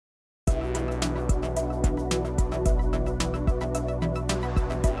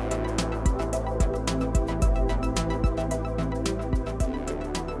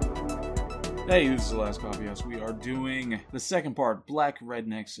Hey, this is the Last Coffee House. We are doing the second part, Black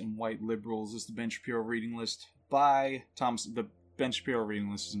Rednecks and White Liberals. This is the Ben Shapiro reading list by Thomas. The Ben Shapiro reading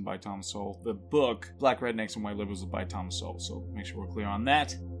list isn't by Thomas Sowell. The book, Black Rednecks and White Liberals, is by Thomas Sowell. So make sure we're clear on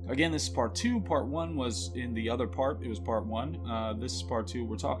that. Again, this is part 2. Part 1 was in the other part. It was part 1. This is part 2.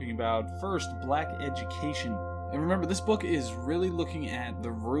 We're talking about, first, black education. And remember, this book is really looking at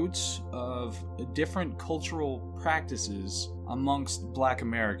the roots of different cultural practices amongst black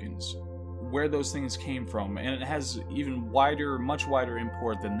Americans, where those things came from. And it has even wider, much wider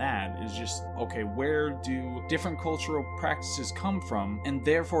import than that. It's just, okay, where do different cultural practices come from, and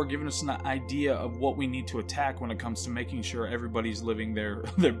therefore giving us an idea of what we need to attack when it comes to making sure everybody's living their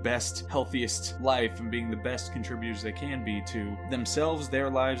best, healthiest life and being the best contributors they can be to themselves, their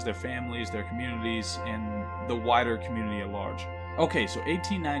lives, their families, their communities, and the wider community at large. Okay, so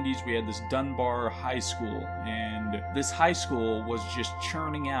 1890s, we had this Dunbar High School, and this high school was just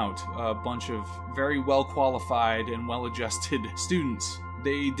churning out a bunch of very well-qualified and well-adjusted students.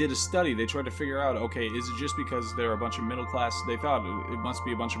 They did a study. They tried to figure out, okay, is it just because they're a bunch of middle-class, they thought it must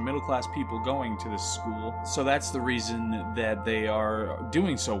be a bunch of middle-class people going to this school, so that's the reason that they are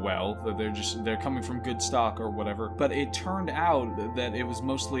doing so well, that they're coming from good stock or whatever. But it turned out that it was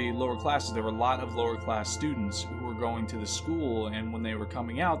mostly lower classes. There were a lot of lower-class students who were going to the school, and when they were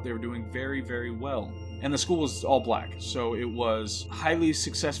coming out, they were doing very, very well. And the school was all black, so it was highly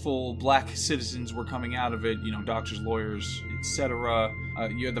successful black citizens were coming out of it, doctors, lawyers, etc.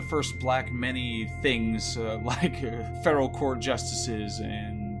 You had the first black many things, like federal court justices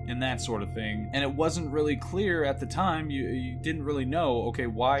and that sort of thing. And it wasn't really clear at the time, you didn't really know, okay,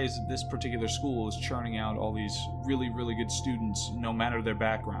 why is this particular school is churning out all these really, really good students, no matter their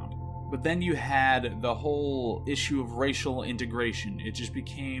background. But then you had the whole issue of racial integration. It just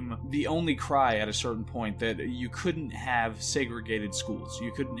became the only cry at a certain point that you couldn't have segregated schools.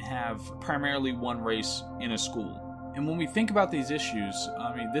 You couldn't have primarily one race in a school. And when we think about these issues,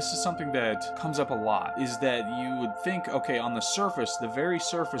 this is something that comes up a lot, is that you would think, okay, on the surface, the very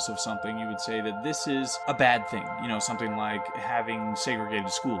surface of something, you would say that this is a bad thing, something like having segregated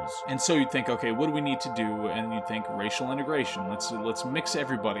schools. And so you'd think, okay, what do we need to do? And you'd think racial integration, let's mix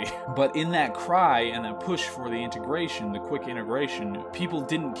everybody. But in that cry and that push for the integration, the quick integration, people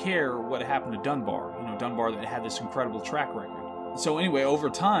didn't care what happened to Dunbar. Dunbar that had this incredible track record. So anyway, over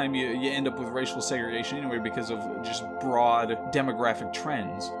time, you end up with racial segregation anyway because of just broad demographic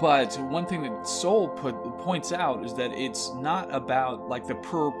trends. But one thing that Sowell points out is that it's not about like the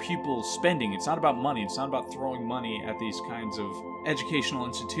per pupil spending. It's not about money. It's not about throwing money at these kinds of educational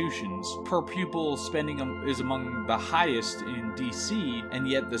institutions. Per pupil spending is among the highest in DC, and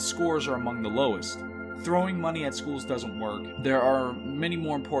yet the scores are among the lowest. Throwing money at schools doesn't work. There are many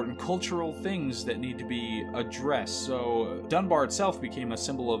more important cultural things that need to be addressed. So Dunbar itself became a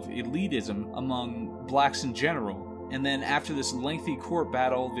symbol of elitism among blacks in general. And then after this lengthy court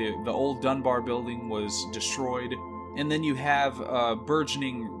battle, the old Dunbar building was destroyed. And then you have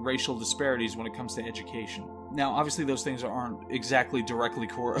burgeoning racial disparities when it comes to education. Now, obviously, those things aren't exactly directly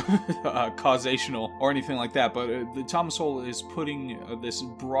causational or anything like that, but Thomas Sowell is putting this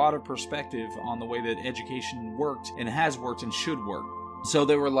broader perspective on the way that education worked and has worked and should work. So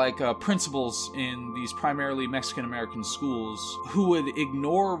there were like principals in these primarily Mexican-American schools who would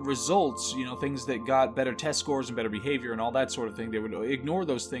ignore results, things that got better test scores and better behavior and all that sort of thing. They would ignore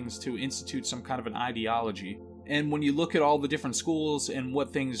those things to institute some kind of an ideology. And when you look at all the different schools and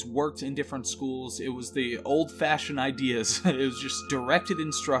what things worked in different schools, it was the old-fashioned ideas. It was just directed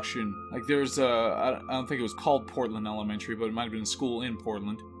instruction. Like there's I don't think it was called Portland Elementary, but it might have been a school in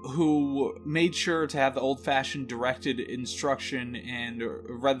Portland, who made sure to have the old-fashioned directed instruction, and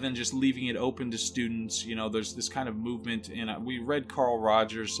rather than just leaving it open to students, there's this kind of movement, and we read Carl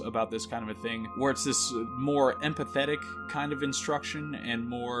Rogers about this kind of a thing, where it's this more empathetic kind of instruction and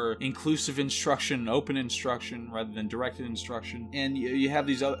more inclusive instruction, open instruction, rather than directed instruction. And you have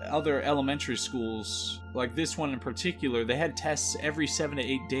these other elementary schools, like this one in particular, they had tests every 7 to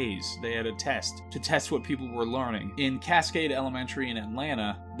 8 days. They had a test to test what people were learning. In Cascade Elementary in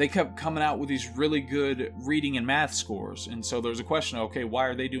Atlanta, they kept coming out with these really good reading and math scores. And so there was a question, okay, why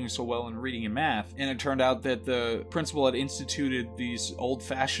are they doing so well in reading and math? And it turned out that the principal had instituted these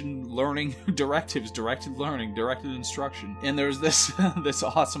old-fashioned learning directives, directed learning, directed instruction. And there's this this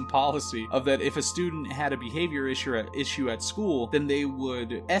awesome policy of that if a student had a behavior issue at school, then they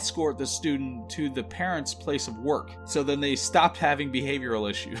would escort the student to the parent's place of work. So then they stopped having behavioral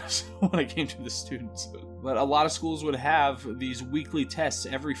issues when it came to the students. But a lot of schools would have these weekly tests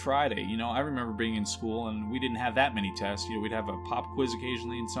every Friday. I remember being in school and we didn't have that many tests. We'd have a pop quiz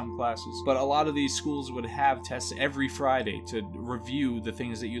occasionally in some classes. But a lot of these schools would have tests every Friday to review the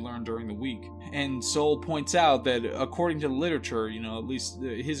things that you learned during the week. And Sowell points out that according to the literature, at least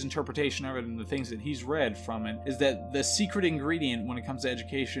his interpretation of it and the things that he's read from it, is that the secret ingredient when it comes to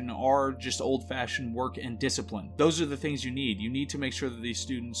education are just old-fashioned work and discipline. Those are the things you need. You need to make sure that these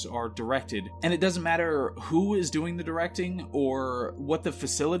students are directed. And it doesn't matter who is doing the directing or what the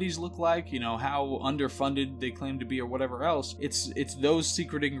facilities look like, how underfunded they claim to be or whatever else. It's those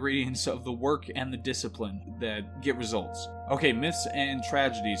secret ingredients of the work and the discipline that get results. Okay, myths and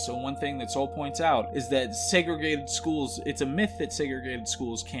tragedies. So one thing that Sowell points out is that segregated schools, it's a myth that segregated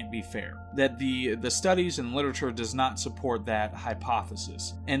schools can't be fair. That the studies and literature does not support that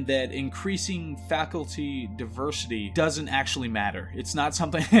hypothesis. And that increasing faculty diversity doesn't actually matter. It's not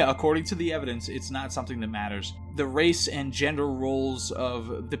something, according to the evidence, it's not something that matters. The race and gender roles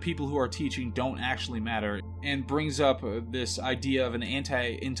of the people who are teaching don't actually matter, and brings up this idea of an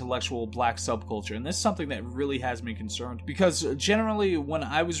anti-intellectual black subculture. And this is something that really has me concerned, because generally when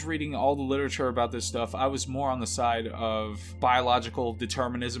I was reading all the literature about this stuff, I was more on the side of biological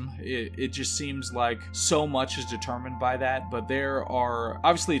determinism. It just seems like so much is determined by that, but there are,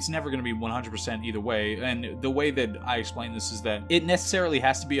 obviously it's never going to be 100% either way, and the way that I explain this is that it necessarily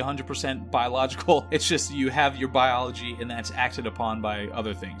has to be 100% biological. It's just you have your biology and that's acted upon by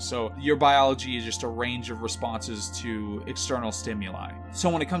other things. So your biology is just a range of responses to external stimuli. So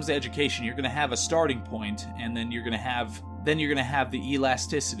when it comes to education, you're going to have a starting point, and then you're going to have the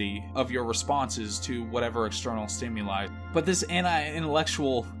elasticity of your responses to whatever external stimuli. But this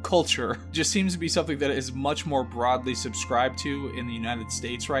anti-intellectual culture just seems to be something that is much more broadly subscribed to in the United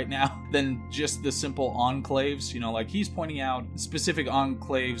States right now than just the simple enclaves. Like he's pointing out specific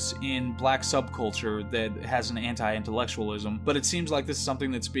enclaves in black subculture that has an anti-intellectualism, but it seems like this is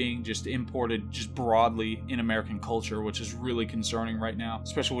something that's being just imported just broadly in American culture, which is really concerning right now,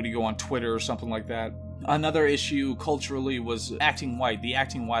 especially when you go on Twitter or something like that. Another issue culturally was acting white, the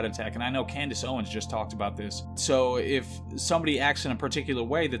acting white attack, and I know Candace Owens just talked about this. So if somebody acts in a particular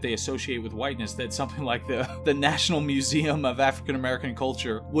way that they associate with whiteness, that something like the National Museum of African American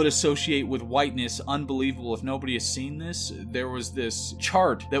Culture would associate with whiteness, unbelievable. If nobody has seen this, there was this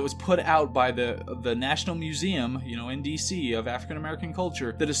chart that was put out by the National Museum, in DC, of African American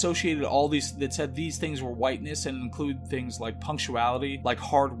Culture, that associated all these, that said these things were whiteness, and include things like punctuality, like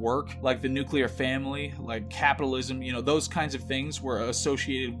hard work, like the nuclear family, like capitalism, those kinds of things were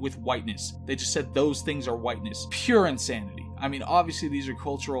associated with whiteness. They just said those things are whiteness. Pure insanity. I mean, obviously these are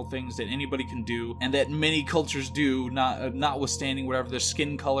cultural things that anybody can do, and that many cultures do, notwithstanding whatever their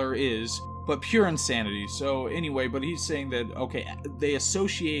skin color is. But pure insanity. So anyway, but he's saying that, okay, they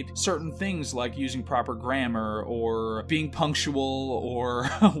associate certain things like using proper grammar or being punctual or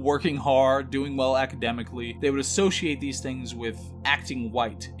working hard, doing well academically. They would associate these things with acting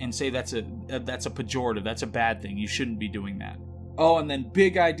white and say that's a pejorative, that's a bad thing, you shouldn't be doing that. Oh, and then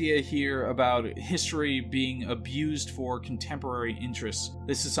big idea here about history being abused for contemporary interests.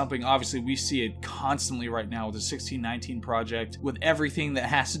 This is something, obviously, we see it constantly right now with the 1619 Project, with everything that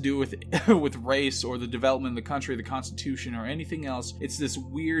has to do with with race or the development of the country, the Constitution, or anything else. It's this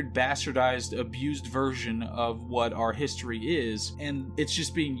weird, bastardized, abused version of what our history is, and it's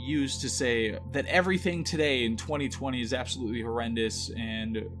just being used to say that everything today in 2020 is absolutely horrendous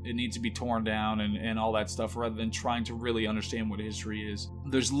and it needs to be torn down and all that stuff, rather than trying to really understand what history is.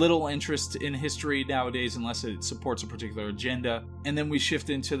 There's little interest in history nowadays unless it supports a particular agenda. And then we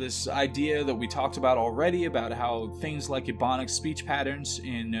shift into this idea that we talked about already about how things like Ebonics speech patterns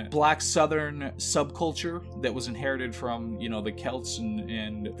in black southern subculture that was inherited from, the Celts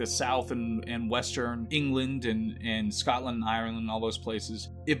and the South and Western England and Scotland and Ireland and all those places.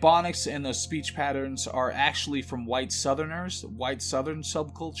 Ebonics and those speech patterns are actually from white southerners, white southern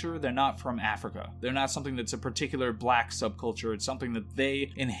subculture. They're not from Africa. They're not something that's a particular black subculture. It's something that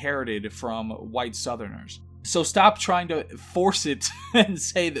they inherited from white southerners. So stop trying to force it and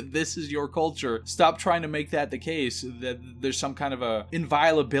say that this is your culture. Stop trying to make that the case, that there's some kind of a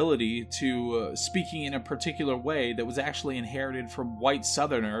inviolability to speaking in a particular way that was actually inherited from white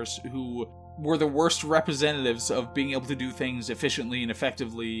southerners who were the worst representatives of being able to do things efficiently and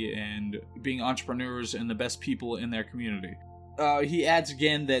effectively and being entrepreneurs and the best people in their community. he adds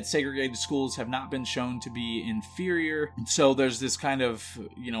again that segregated schools have not been shown to be inferior. So there's this kind of,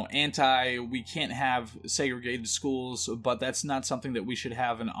 we can't have segregated schools, but that's not something that we should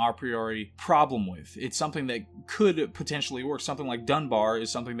have an a priori problem with. It's something that could potentially work. Something like Dunbar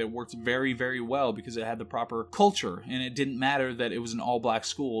is something that worked very, very well because it had the proper culture, and it didn't matter that it was an all-black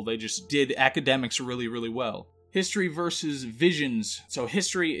school. They just did academics really, really well. History versus visions. So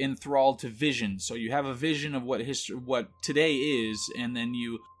history enthralled to vision. So you have a vision of what today is, and then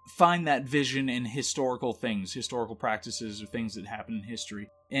you find that vision in historical things, historical practices, or things that happen in history.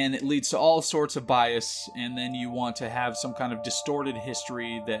 And it leads to all sorts of bias, and then you want to have some kind of distorted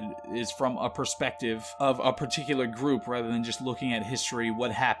history that is from a perspective of a particular group rather than just looking at history,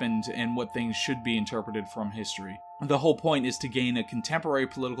 what happened, and what things should be interpreted from history. The whole point is to gain a contemporary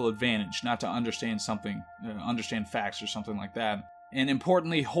political advantage, not to understand something, understand facts or something like that. And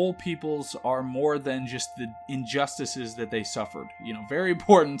importantly, whole peoples are more than just the injustices that they suffered. Very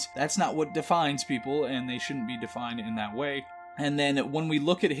important. That's not what defines people, and they shouldn't be defined in that way. And then when we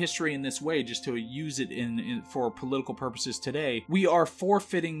look at history in this way, just to use it for political purposes today, we are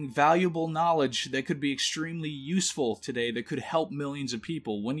forfeiting valuable knowledge that could be extremely useful today, that could help millions of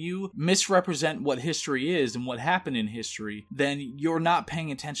people. When you misrepresent what history is and what happened in history, then you're not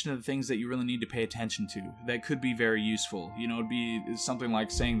paying attention to the things that you really need to pay attention to that could be very useful. It'd be something like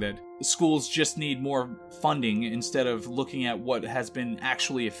saying that schools just need more funding instead of looking at what has been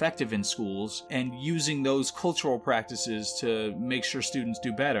actually effective in schools and using those cultural practices to make sure students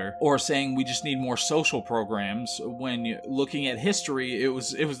do better, or saying we just need more social programs. When looking at history, it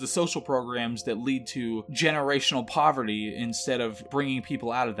was the social programs that lead to generational poverty instead of bringing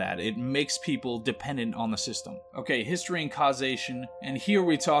people out of that. It makes people dependent on the system. Okay, history and causation, and here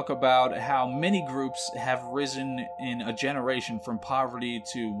we talk about how many groups have risen in a generation from poverty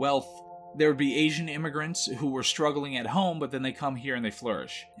to wealth. There would be Asian immigrants who were struggling at home, but then they come here and they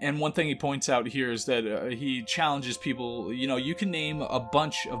flourish. And one thing he points out here is that he challenges people, you can name a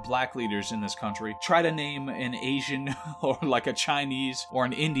bunch of black leaders in this country. Try to name an Asian or like a Chinese or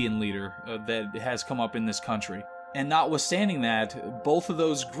an Indian leader that has come up in this country. And notwithstanding that, both of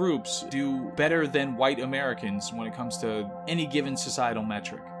those groups do better than white Americans when it comes to any given societal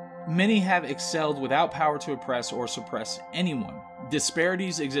metric. Many have excelled without power to oppress or suppress anyone.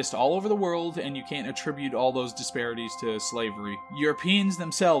 Disparities exist all over the world, and you can't attribute all those disparities to slavery. Europeans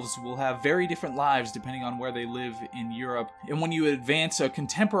themselves will have very different lives depending on where they live in Europe. And when you advance a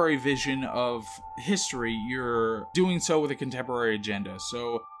contemporary vision of history, you're doing so with a contemporary agenda.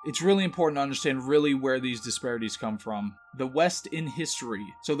 So it's really important to understand really where these disparities come from. The West in history.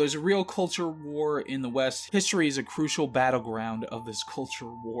 So there's a real culture war in the West. History is a crucial battleground of this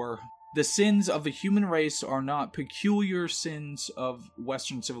culture war. The sins of the human race are not peculiar sins of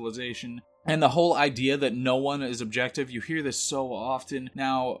Western civilization. And the whole idea that no one is objective, you hear this so often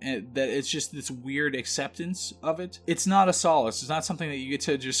now, that it's just this weird acceptance of it. It's not a solace. It's not something that you get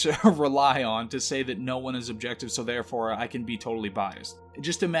to just rely on to say that no one is objective, so therefore I can be totally biased.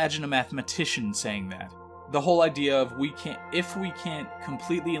 Just imagine a mathematician saying that. The whole idea of if we can't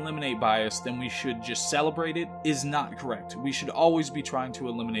completely eliminate bias, then we should just celebrate it is not correct. We should always be trying to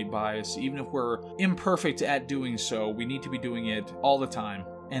eliminate bias. Even if we're imperfect at doing so, we need to be doing it all the time.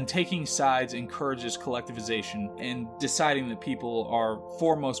 And taking sides encourages collectivization and deciding that people are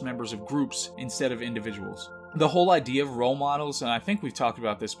foremost members of groups instead of individuals. The whole idea of role models, and I think we've talked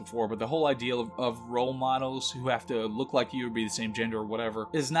about this before, but the whole idea of role models who have to look like you or be the same gender or whatever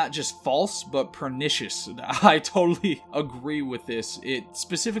is not just false, but pernicious. I totally agree with this. It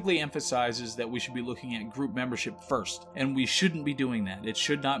specifically emphasizes that we should be looking at group membership first, and we shouldn't be doing that. It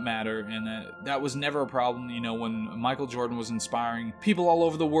should not matter, and that was never a problem. When Michael Jordan was inspiring people all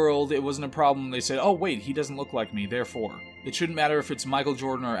over the world, it wasn't a problem. They said, oh wait, he doesn't look like me, therefore. It shouldn't matter if it's Michael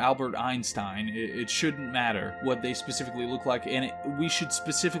Jordan or Albert Einstein. It shouldn't matter what they specifically look like, and we should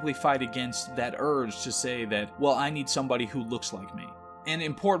specifically fight against that urge to say that, well, I need somebody who looks like me. An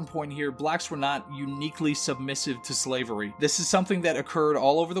important point here, blacks were not uniquely submissive to slavery. This is something that occurred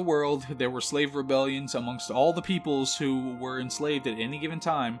all over the world. There were slave rebellions amongst all the peoples who were enslaved at any given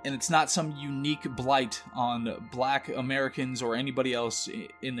time, and it's not some unique blight on black Americans or anybody else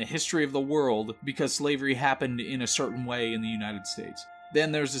in the history of the world because slavery happened in a certain way in the United States.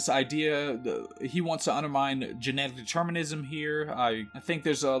 Then there's this idea, he wants to undermine genetic determinism here. I think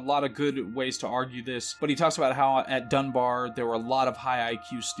there's a lot of good ways to argue this, but he talks about how at Dunbar there were a lot of high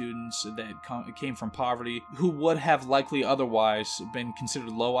IQ students that came from poverty who would have likely otherwise been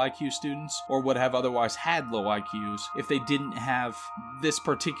considered low IQ students or would have otherwise had low IQs if they didn't have this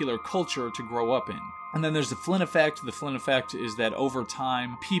particular culture to grow up in. And then there's the Flynn effect. The Flynn effect is that over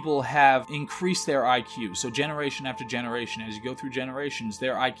time, people have increased their IQ. So generation after generation, as you go through generations,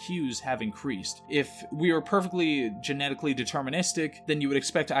 their IQs have increased. If we were perfectly genetically deterministic, then you would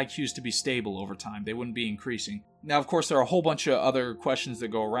expect IQs to be stable over time. They wouldn't be increasing. Now, of course, there are a whole bunch of other questions that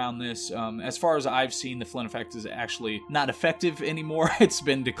go around this. As far as I've seen, the Flynn effect is actually not effective anymore. It's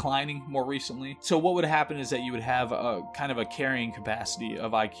been declining more recently. So what would happen is that you would have a kind of a carrying capacity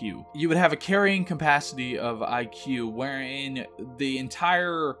of IQ. You would have a carrying capacity of IQ wherein the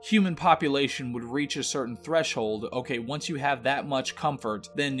entire human population would reach a certain threshold. Okay, once you have that much comfort,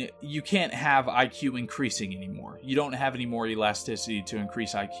 then you can't have IQ increasing anymore. You don't have any more elasticity to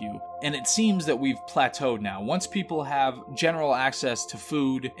increase IQ. And it seems that we've plateaued now. Once people have general access to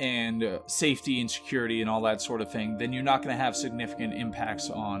food and safety and security and all that sort of thing, then you're not going to have significant impacts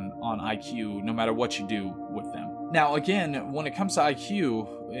on IQ no matter what you do with them. Now, again, when it comes to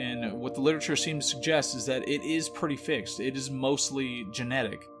IQ, and what the literature seems to suggest is that it is pretty fixed. It is mostly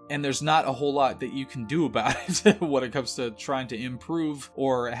genetic. And there's not a whole lot that you can do about it when it comes to trying to improve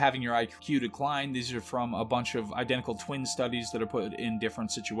or having your IQ decline. These are from a bunch of identical twin studies that are put in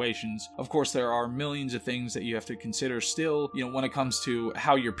different situations. Of course, there are millions of things that you have to consider still, when it comes to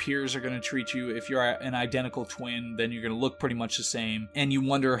how your peers are going to treat you. If you're an identical twin, then you're going to look pretty much the same. And you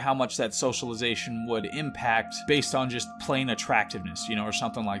wonder how much that socialization would impact based on just plain attractiveness, or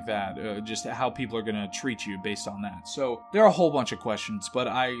something like that. Just how people are going to treat you based on that. So there are a whole bunch of questions, but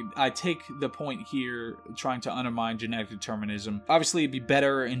I take the point here trying to undermine genetic determinism. Obviously, it'd be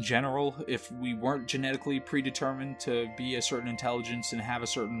better in general if we weren't genetically predetermined to be a certain intelligence and have a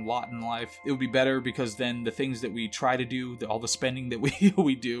certain lot in life. It would be better because then the things that we try to do, all the spending that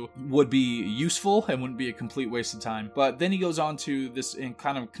we do, would be useful and wouldn't be a complete waste of time. But then he goes on to this and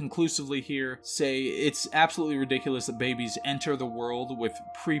kind of conclusively here say it's absolutely ridiculous that babies enter the world with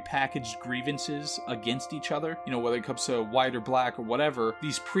prepackaged grievances against each other. Whether it comes to white or black or whatever,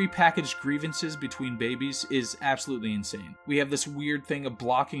 these prepackaged grievances between babies is absolutely insane. We have this weird thing of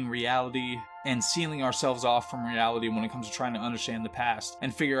blocking reality and sealing ourselves off from reality when it comes to trying to understand the past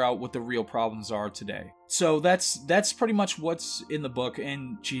and figure out what the real problems are today. So that's pretty much what's in the book.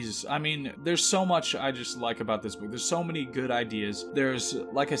 And Jesus, there's so much I just like about this book. There's so many good ideas. There's,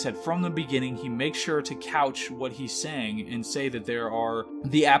 like I said, from the beginning, he makes sure to couch what he's saying and say that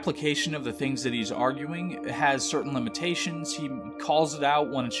the application of the things that he's arguing has certain limitations. He calls it out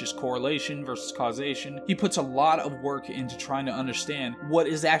when it's just correlation versus causation. He puts a lot of work into trying to understand what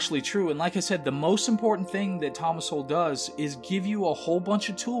is actually true. And like I said, the most important thing that Thomas Sowell does is give you a whole bunch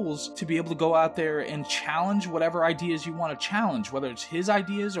of tools to be able to go out there and challenge whatever ideas you want to challenge, whether it's his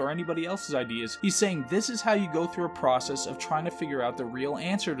ideas or anybody else's ideas. He's saying this is how you go through a process of trying to figure out the real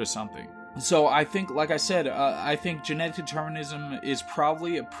answer to something. So I think, like I said, I think genetic determinism is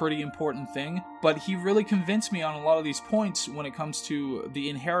probably a pretty important thing, but he really convinced me on a lot of these points when it comes to the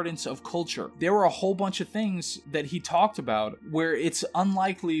inheritance of culture. There were a whole bunch of things that he talked about where it's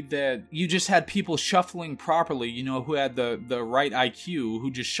unlikely that you just had people shuffling properly, who had the right IQ,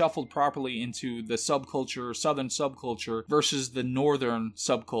 who just shuffled properly into the subculture, southern subculture, versus the northern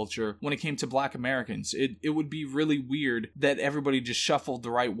subculture when it came to Black Americans. It would be really weird that everybody just shuffled the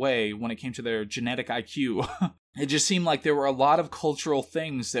right way when it came to their genetic IQ. It just seemed like there were a lot of cultural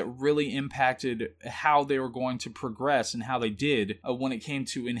things that really impacted how they were going to progress and how they did when it came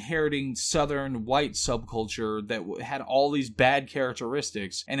to inheriting southern white subculture that had all these bad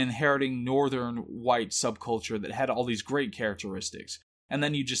characteristics and inheriting northern white subculture that had all these great characteristics. And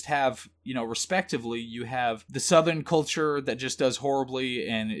then you just have, respectively, you have the Southern culture that just does horribly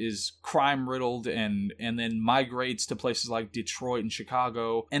and is crime-riddled and then migrates to places like Detroit and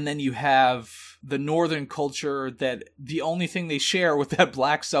Chicago. And then you have the Northern culture that the only thing they share with that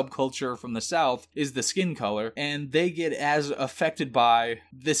Black subculture from the South is the skin color. And they get as affected by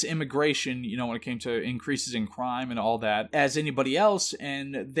this immigration, when it came to increases in crime and all that, as anybody else.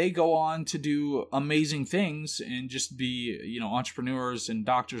 And they go on to do amazing things and just be, entrepreneurs and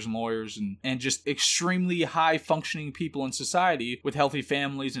doctors and lawyers and just extremely high functioning people in society with healthy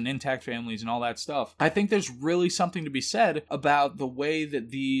families and intact families and all that stuff. I think there's really something to be said about the way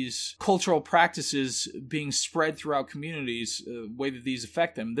that these cultural practices being spread throughout communities, way that these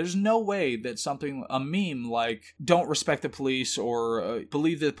affect them. There's no way that a meme like don't respect the police or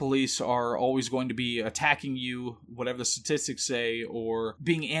believe that police are always going to be attacking you, whatever the statistics say, or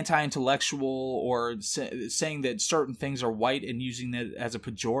being anti-intellectual or saying that certain things are white and using that as a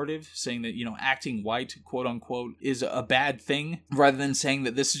pejorative, saying that, acting white, quote unquote, is a bad thing, rather than saying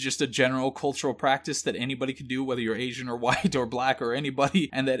that this is just a general cultural practice that anybody could do, whether you're Asian or white or Black or anybody,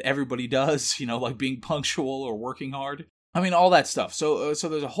 and that everybody does, like being punctual or working hard. I mean, all that stuff. So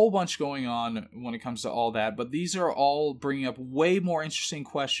there's a whole bunch going on when it comes to all that, but these are all bringing up way more interesting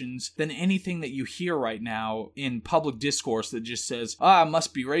questions than anything that you hear right now in public discourse that just says, it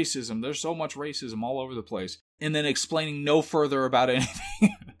must be racism. There's so much racism all over the place. And then explaining no further about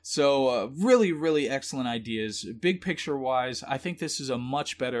anything. So really, really excellent ideas. Big picture wise, I think this is a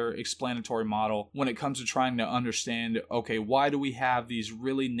much better explanatory model when it comes to trying to understand, okay, why do we have these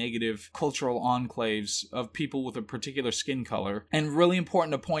really negative cultural enclaves of people with a particular skin color? And really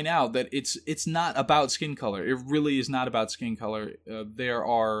important to point out that it's not about skin color. It really is not about skin color. There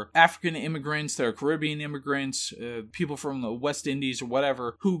are African immigrants, there are Caribbean immigrants, people from the West Indies or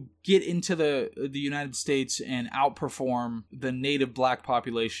whatever, who get into the United States and outperform the native black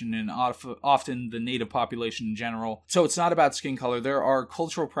population and often the native population in general. So it's not about skin color. There are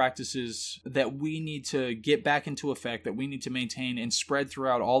cultural practices that we need to get back into effect, that we need to maintain and spread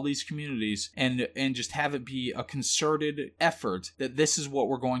throughout all these communities, and just have it be a concerted effort that this is what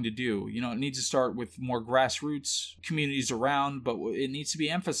we're going to do. You know, it needs to start with more grassroots communities around, but it needs to be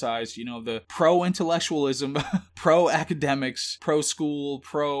emphasized, you know, the pro-intellectualism, pro-academics, pro-school,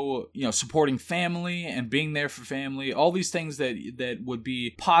 supporting family and being there for family, all these things that would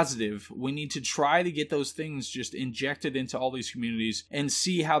be positive. We need to try to get those things just injected into all these communities and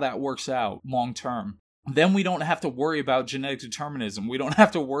see how that works out long term. Then we don't have to worry about genetic determinism. We don't have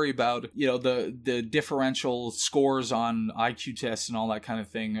to worry about, the differential scores on IQ tests and all that kind of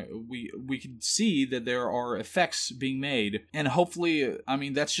thing. We can see that there are effects being made. And hopefully, I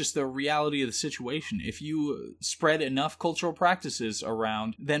mean, that's just the reality of the situation. If you spread enough cultural practices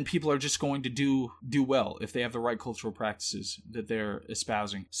around, then people are just going to do well if they have the right cultural practices that they're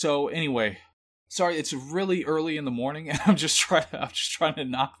espousing. So anyway, sorry, it's really early in the morning, and I'm just trying to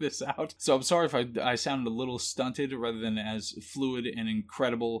knock this out. So I'm sorry if I sounded a little stunted rather than as fluid and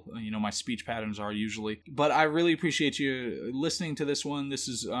incredible, my speech patterns are usually. But I really appreciate you listening to this one. This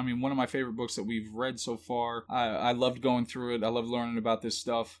is, one of my favorite books that we've read so far. I loved going through it. I love learning about this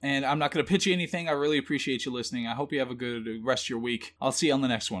stuff. And I'm not going to pitch you anything. I really appreciate you listening. I hope you have a good rest of your week. I'll see you on the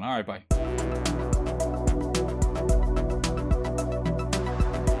next one. All right, bye.